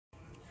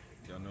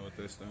know what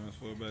that stands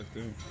for back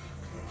there?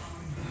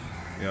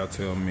 Y'all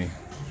tell me.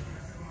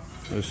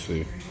 Let's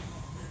see.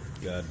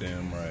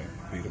 Goddamn right.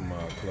 Peter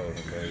Mile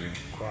Clothing, baby.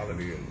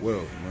 Quality of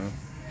wealth, man.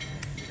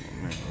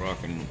 Man,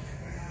 rocking.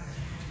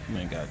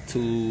 Man, got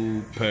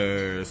 2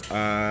 pairs.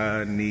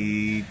 I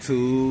need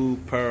 2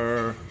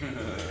 per.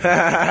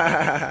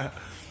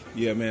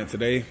 Yeah, man,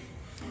 today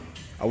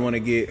I want to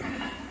get,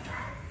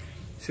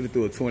 should have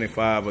threw a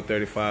 25 or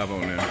 35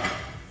 on there.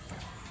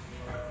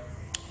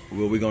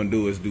 What we're going to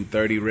do is do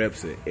 30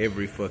 reps of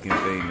every fucking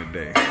thing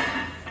today.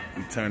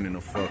 We turning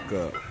the fuck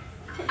up.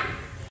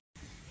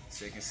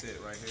 Second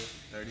set right here,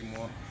 30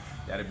 more.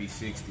 Gotta be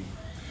 60.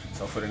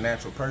 So for the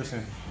natural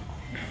person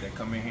that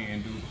come in here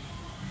and do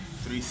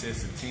 3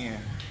 sets of 10,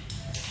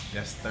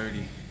 that's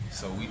 30.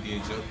 So we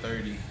did your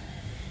 30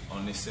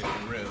 on this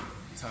second rep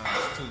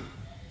times 2,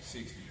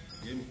 60.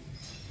 Get me?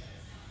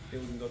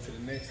 Then we can go to the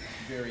next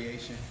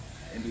variation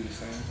and do the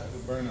same type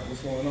of burnout.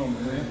 What's going on,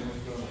 man?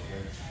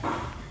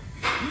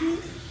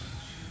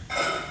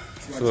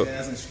 It's my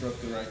jazz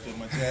instructor right there.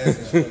 My jazz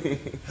instructor.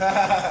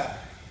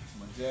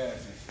 My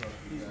jazz instructor.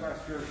 He's my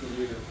spiritual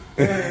leader.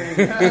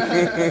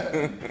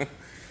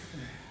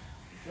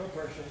 No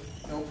pressure.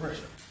 No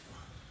pressure.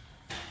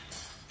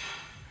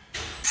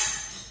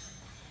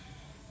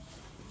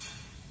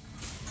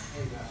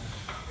 Hey guys.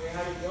 Hey,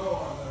 how you go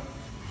on the?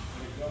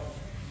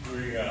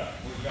 We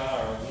got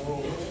our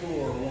world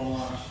tour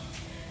launch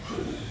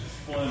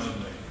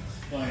splendidly.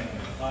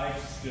 Splendidly.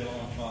 Pike's still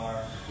on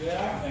fire.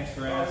 Yeah. Thanks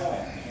for asking.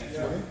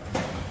 Yeah.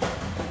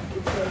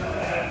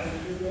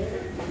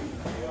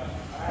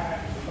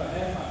 If I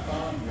have my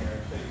phone here,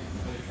 I'll take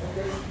some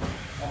pictures.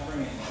 I'll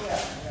bring it.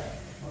 Yeah.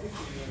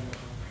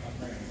 I'll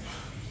bring it.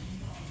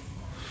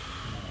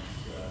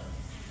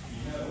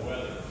 You know the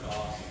weather is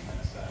awesome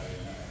that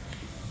Saturday night.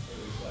 It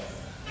was like.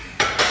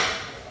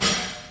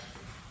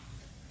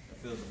 It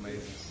feels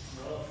amazing.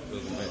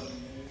 Feels amazing.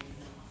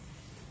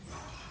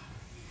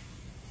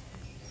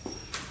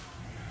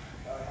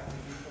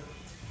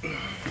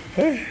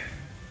 Hey.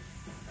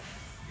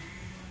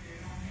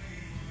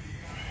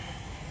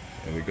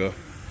 There we go.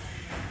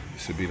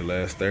 This will be the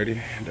last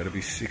 30. That'll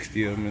be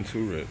 60 of them in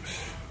 2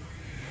 reps.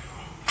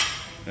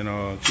 And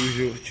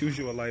choose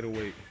you a lighter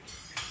weight.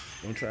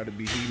 Don't try to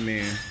be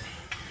He-Man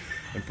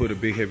and put a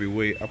big heavy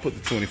weight. I put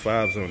the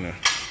 25s on there.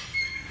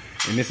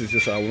 And this is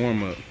just our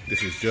warm-up.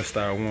 This is just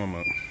our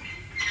warm-up.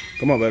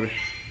 Come on, baby.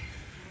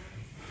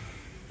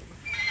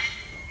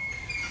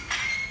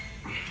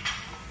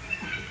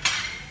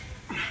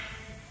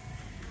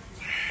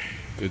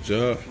 Good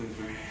job.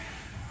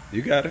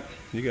 You got it.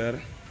 You got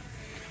it.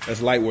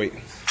 That's lightweight.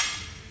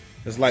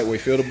 That's lightweight.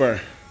 Feel the burn.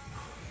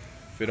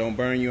 If it don't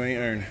burn, you ain't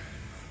earning.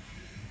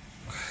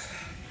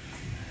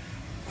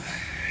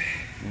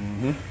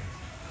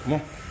 Come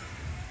on.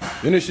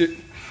 Finish it.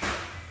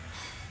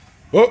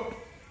 Up.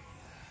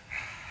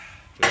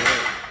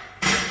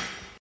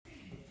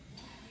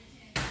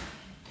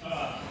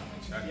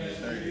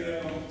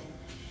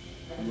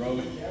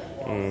 Rolling.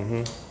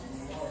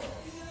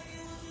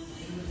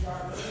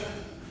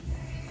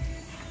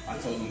 I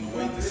told him to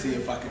wait to see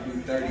if I could do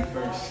 30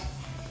 first.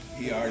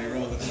 He already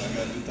rolling, so I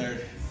gotta do 30.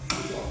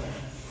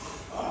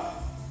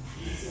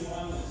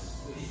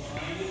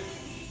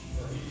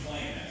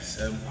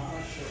 7,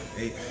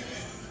 8,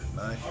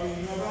 9,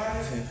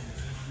 10,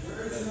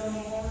 11,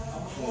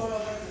 12,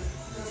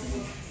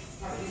 13,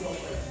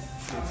 16,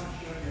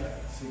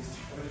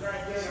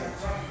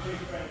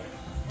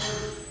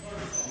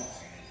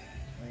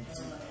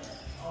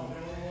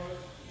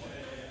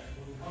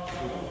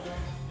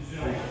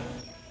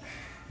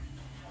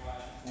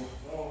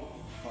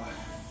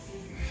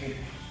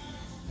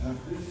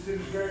 This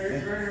is very,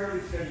 very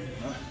early stage.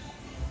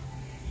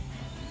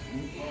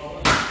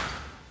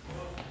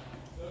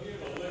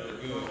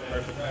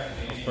 Perfect.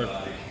 That's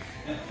perfect.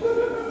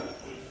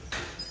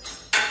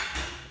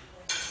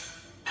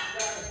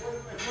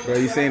 Bro,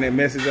 you seen that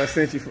message I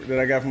sent you that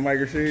I got from Mike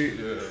Rashid?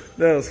 Yeah.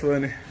 That was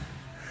funny.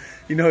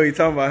 You know who you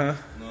talking about,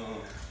 huh?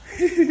 No.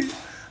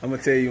 I'm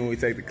gonna tell you when we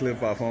take the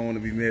clip off. I don't want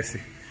to be messy.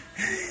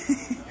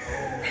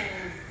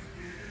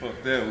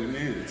 Fuck that. We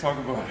need to talk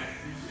about it.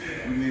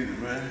 We need it,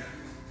 man.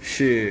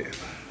 Shit.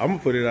 I'm gonna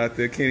put it out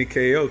there, Kenny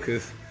KO,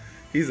 cause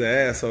he's an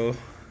asshole.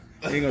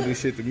 He ain't gonna do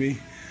shit to me.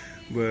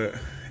 But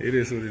it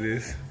is what it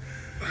is.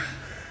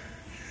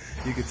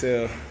 You can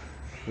tell.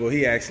 Well,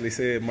 he actually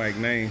said Mike's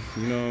name.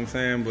 You know what I'm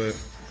saying? But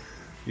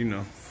you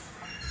know,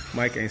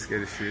 Mike ain't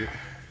scared of shit.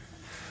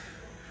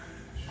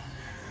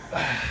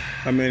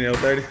 How many?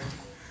 30?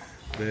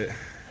 Bet.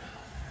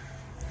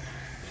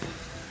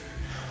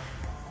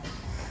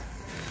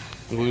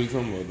 What are you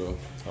talking about, though?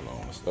 Hold on,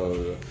 I'm gonna start it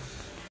up.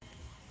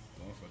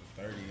 Going for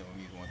the 30 on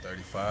these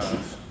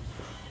 135s.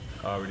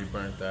 I already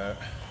burnt that.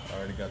 I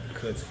already got the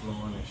cuts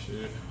flowing and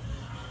shit.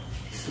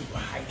 Super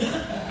hype.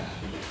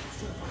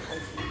 Super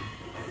hype.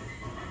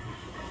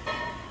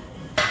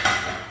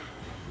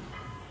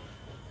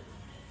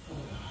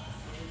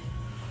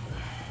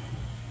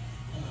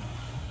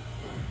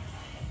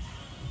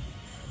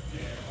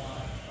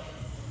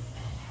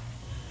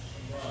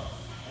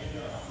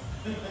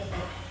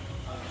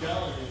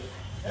 Kelly.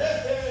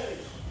 Hey!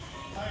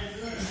 How you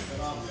doing?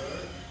 Come on,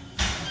 sir.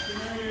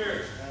 Come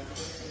here.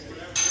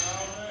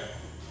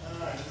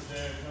 Just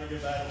there. Trying to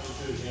get back to the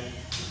two again.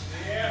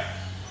 Yeah.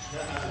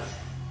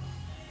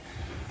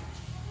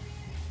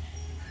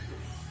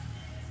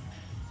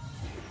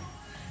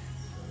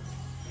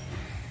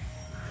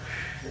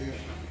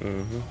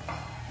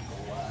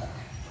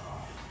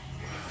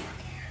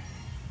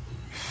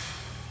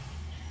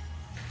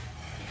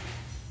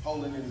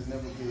 Holding it is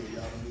never good,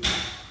 y'all. Don't do it.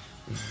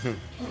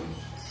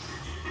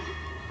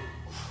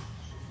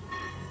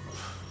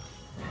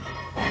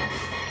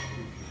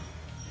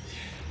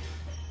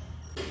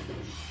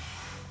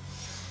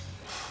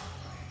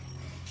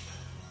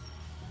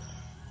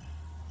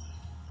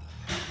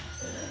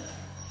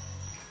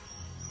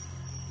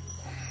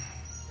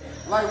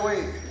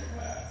 Lightweight.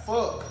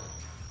 Fuck.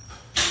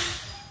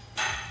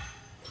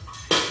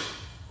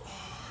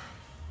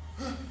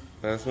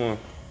 Last one.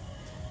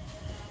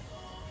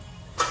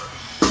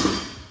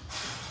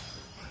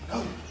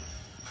 No.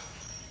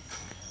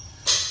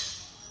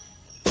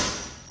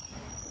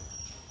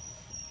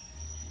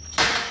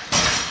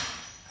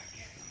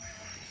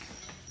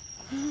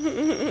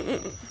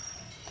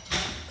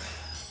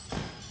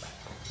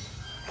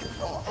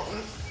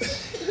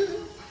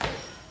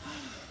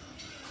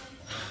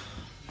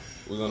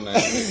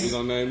 We're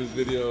gonna name this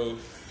video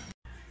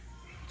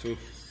 2,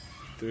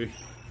 3,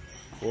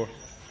 4,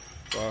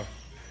 5,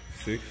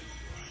 6,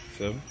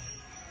 7,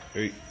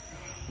 8,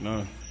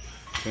 9,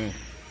 10,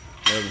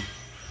 11,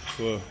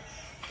 12,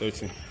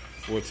 13,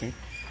 14,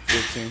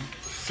 15,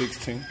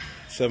 16,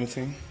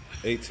 17,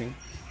 18,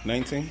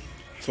 19,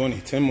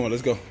 20. 10 more.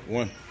 Let's go.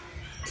 1,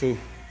 2,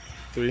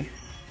 3,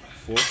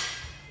 4,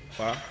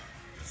 5,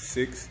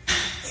 6,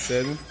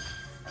 7,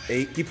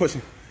 8. Keep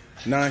pushing.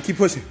 9. Keep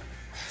pushing.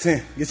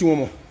 10. Get you one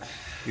more.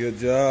 Good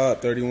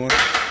job. 31.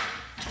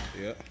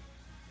 Yep.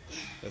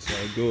 That's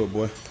how you do it,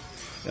 boy.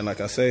 And like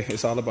I say,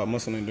 it's all about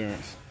muscle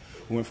endurance.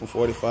 We went from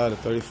 45 to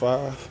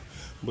 35.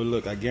 But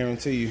look, I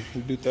guarantee you,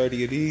 you do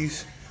 30 of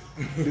these,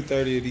 do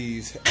 30 of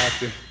these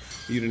after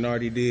you done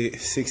already did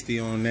 60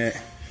 on that.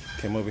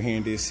 Came over here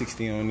and did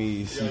 60 on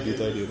these. You did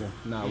 30 of them.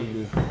 Nah, we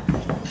good.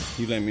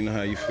 You let me know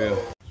how you feel.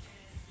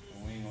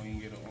 We ain't gonna even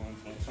get an arm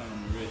for a time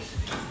on the wrist.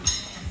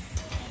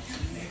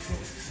 Next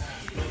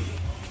exercise, buddy.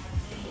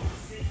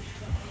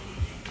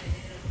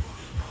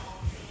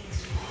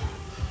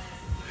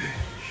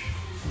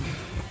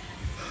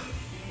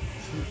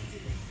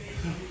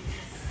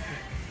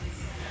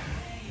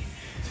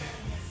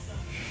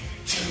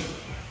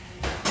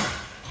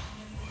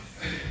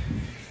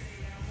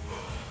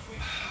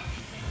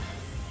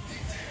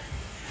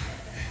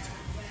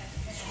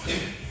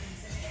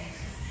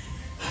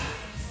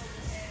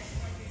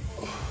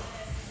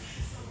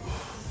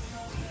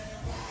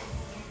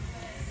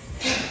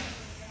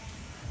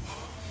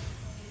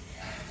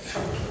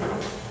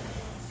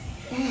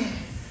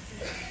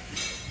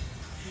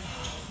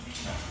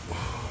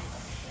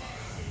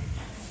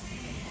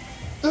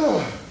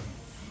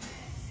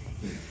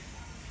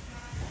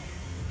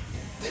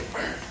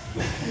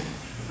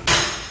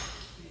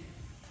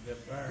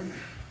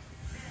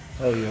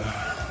 Oh yeah.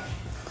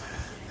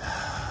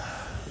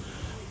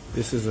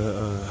 This is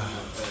a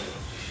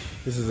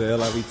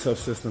LIV Tough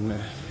system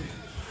that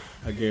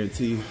I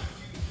guarantee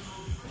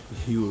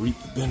you will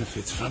reap the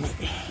benefits from it.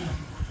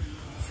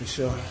 For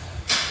sure.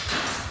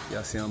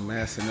 Y'all see I'm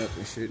massing up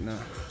and shit now.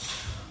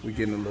 We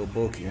getting a little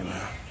bulkier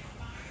now.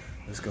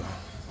 Let's go.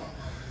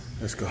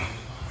 Let's go.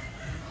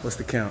 What's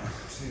the count?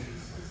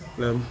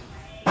 11,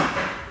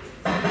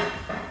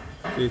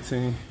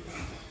 15.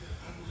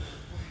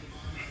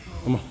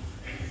 Come on.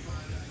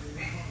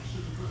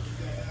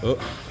 Up.